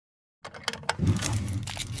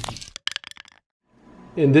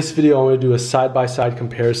In this video, I'm going to do a side-by-side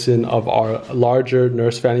comparison of our larger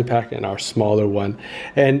nurse fanny pack and our smaller one.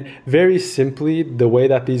 And very simply, the way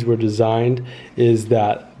that these were designed is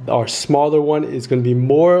that our smaller one is going to be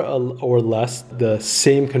more or less the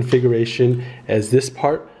same configuration as this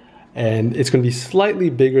part. And it's going to be slightly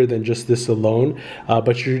bigger than just this alone,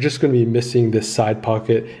 but you're just going to be missing this side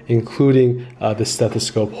pocket, including the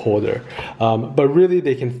stethoscope holder. But really,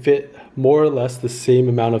 they can fit more or less the same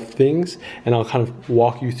amount of things, and I'll kind of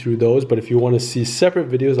walk you through those. But if you want to see separate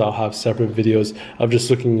videos, I'll have separate videos of just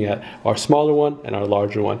looking at our smaller one and our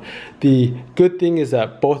larger one. The good thing is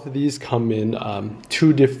that both of these come in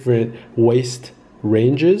two different waist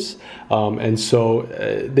ranges, and so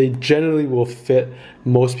they generally will fit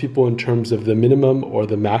most people in terms of the minimum or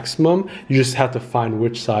the maximum. You just have to find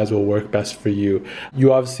which size will work best for you.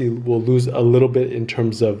 You obviously will lose a little bit in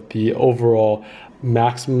terms of the overall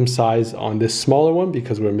maximum size on this smaller one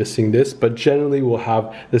because we're missing this, but generally we'll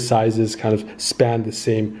have the sizes kind of span the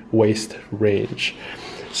same waist range.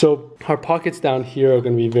 So our pockets down here are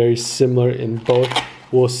going to be very similar in both.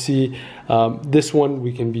 We'll see this one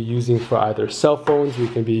we can be using for either cell phones, we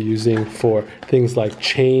can be using for things like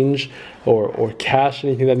change or cash,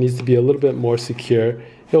 anything that needs to be a little bit more secure.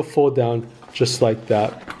 It'll fold down just like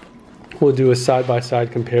that. We'll do a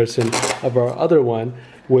side-by-side comparison of our other one,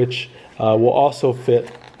 which will also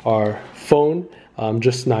fit our phone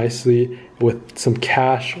just nicely with some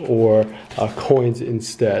cash or coins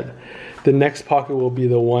instead. The next pocket will be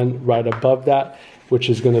the one right above that, which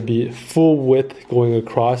is going to be full width going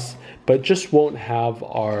across, but just won't have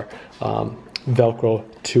our Velcro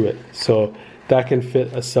to it. So that can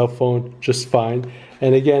fit a cell phone just fine.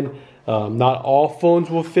 And again, not all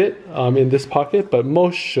phones will fit in this pocket, but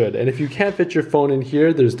most should. And if you can't fit your phone in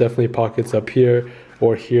here, there's definitely pockets up here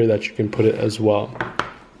or here that you can put it as well.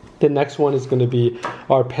 The next one is going to be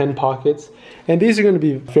our pen pockets, and these are going to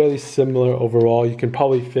be fairly similar overall. You can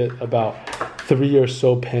probably fit about 3 or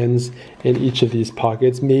so pens in each of these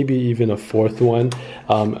pockets, maybe even a fourth one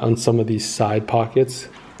on some of these side pockets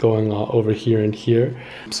going over here and here.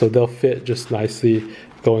 So they'll fit just nicely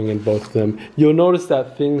going in both of them. You'll notice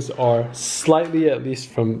that things are slightly, at least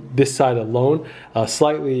from this side alone,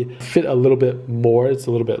 slightly fit a little bit more. It's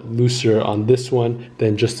a little bit looser on this one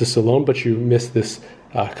than just this alone, but you miss this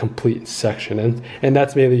complete section. And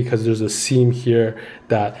that's mainly because there's a seam here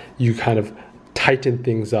that you kind of tighten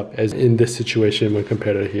things up as in this situation when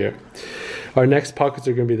compared to here. Our next pockets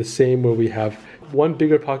are going to be the same, where we have one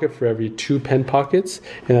bigger pocket for every 2 pen pockets,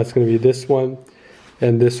 and that's going to be this one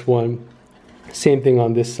and this one. Same thing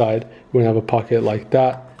on this side. We're going to have a pocket like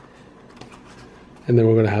that, and then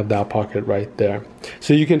we're going to have that pocket right there.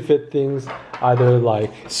 So you can fit things either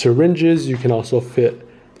like syringes, you can also fit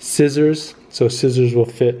scissors. So scissors will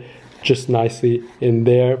fit just nicely in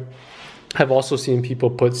there. I've also seen people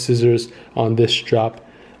put scissors on this strap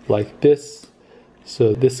like this.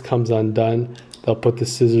 So this comes undone. They'll put the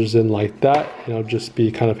scissors in like that, and it'll just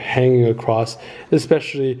be kind of hanging across,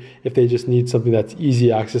 especially if they just need something that's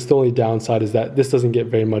easy access. The only downside is that this doesn't get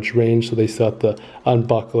very much range, so they still have to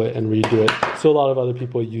unbuckle it and redo it. So a lot of other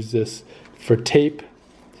people use this for tape.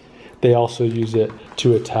 They also use it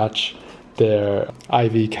to attach their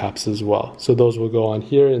IV caps as well. So those will go on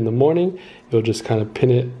here in the morning. You'll just kind of pin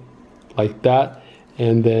it like that,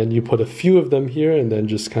 and then you put a few of them here and then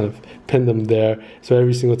just kind of pin them there. So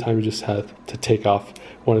every single time you just have to take off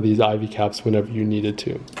one of these IV caps whenever you needed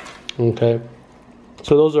to. Okay,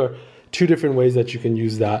 so those are 2 different ways that you can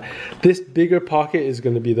use that. This bigger pocket is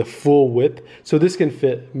going to be the full width, so this can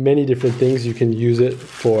fit many different things. You can use it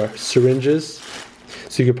for syringes,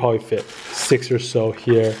 so you could probably fit 6 or so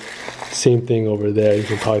here. Same thing over there, you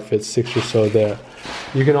can probably fit 6 or so there.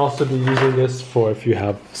 You can also be using this for, if you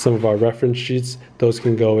have some of our reference sheets, those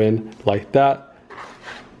can go in like that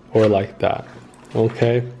or like that.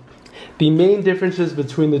 Okay. The main differences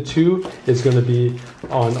between the two is going to be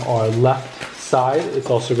on our left side. It's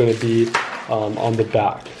also going to be on the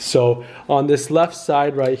back. So on this left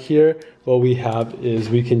side right here, what we have is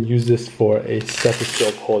we can use this for a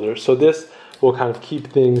stethoscope holder. So this will kind of keep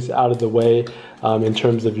things out of the way in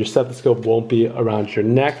terms of your stethoscope won't be around your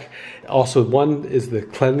neck. Also, one is the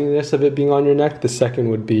cleanliness of it being on your neck. The second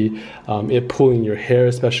would be it pulling your hair,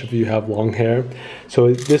 especially if you have long hair.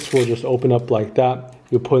 So this will just open up like that.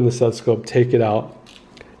 You'll put in the stethoscope, take it out,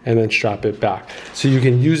 and then strap it back. So you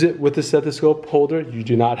can use it with the stethoscope holder. You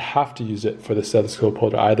do not have to use it for the stethoscope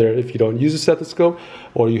holder either if you don't use a stethoscope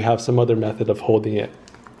or you have some other method of holding it.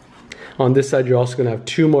 On this side, you're also going to have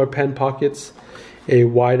 2 more pen pockets, a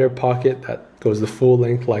wider pocket that goes the full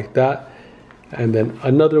length like that, and then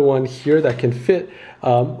another one here that can fit.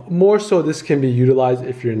 More so this can be utilized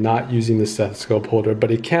if you're not using the stethoscope holder, but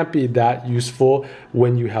it can't be that useful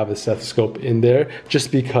when you have a stethoscope in there,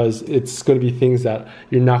 just because it's going to be things that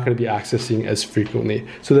you're not going to be accessing as frequently.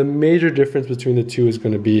 So the major difference between the two is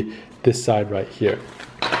going to be this side right here.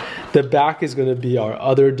 The back is going to be our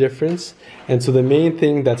other difference, and so the main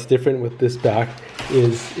thing that's different with this back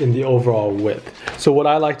is in the overall width. So what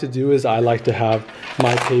I like to do is I like to have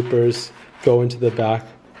my papers go into the back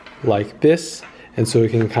like this, and so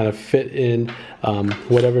it can kind of fit in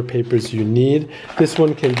whatever papers you need. This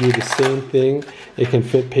one can do the same thing. It can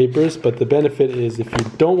fit papers, but the benefit is if you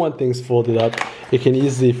don't want things folded up, it can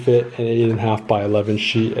easily fit an 8.5 by 11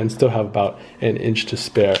 sheet and still have about an inch to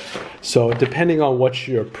spare. So depending on what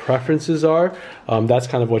your preferences are, that's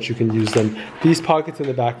kind of what you can use them. These pockets in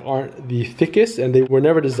the back aren't the thickest, and they were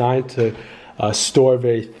never designed to store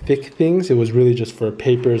very thick things. It was really just for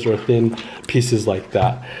papers or thin pieces like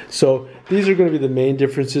that. So these are going to be the main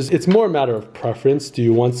differences. It's more a matter of preference. Do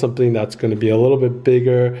you want something that's going to be a little bit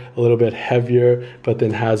bigger, a little bit heavier, but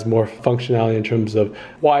then has more functionality in terms of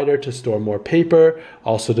wider to store more paper,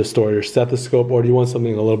 also to store your stethoscope, or do you want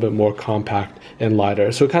something a little bit more compact and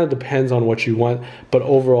lighter? So it kind of depends on what you want, but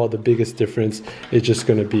overall the biggest difference is just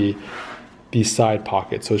going to be these side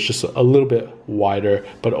pockets. So it's just a little bit wider,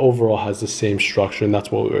 but overall has the same structure, and that's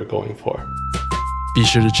what we were going for. Be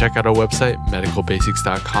sure to check out our website,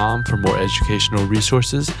 medicalbasics.com, for more educational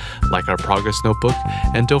resources like our progress notebook,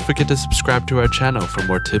 and don't forget to subscribe to our channel for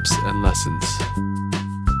more tips and lessons.